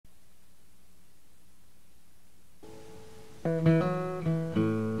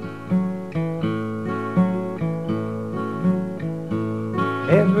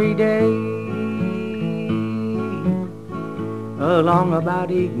along about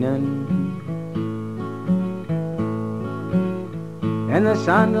evening, and the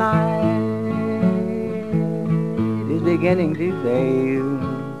sunlight is beginning to fail.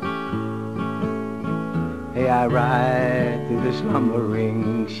 Hey, I ride through the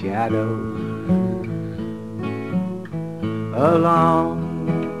slumbering shadows along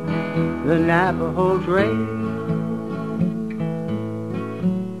the Navajo Trail.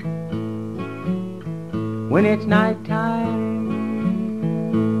 When it's nighttime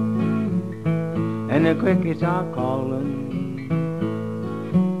and the crickets are calling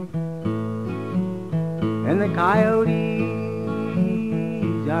and the coyotes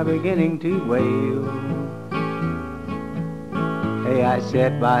are beginning to wail, hey, I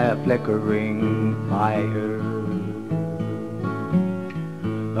sit by a flickering fire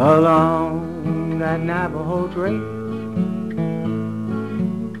along that Navajo Trail.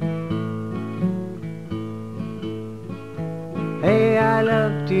 Hey, I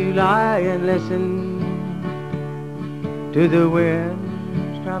love to lie and listen to the wind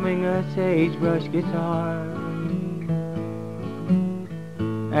strumming a sagebrush guitar.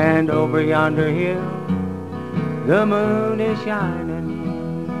 And over yonder hill, the moon is shining.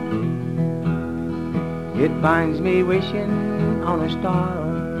 It finds me wishing on a star.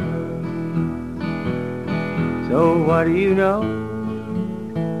 So what do you know?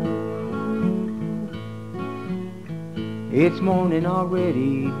 It's morning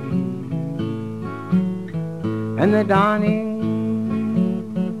already, and the dawning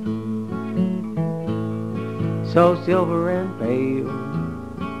so silver and pale.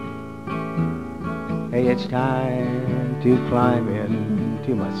 Hey, it's time to climb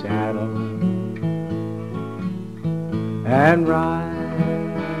into my saddle and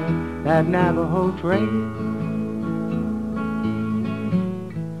ride that Navajo Trail.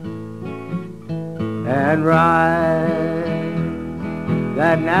 And ride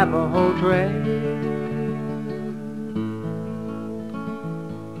that Navajo Trail.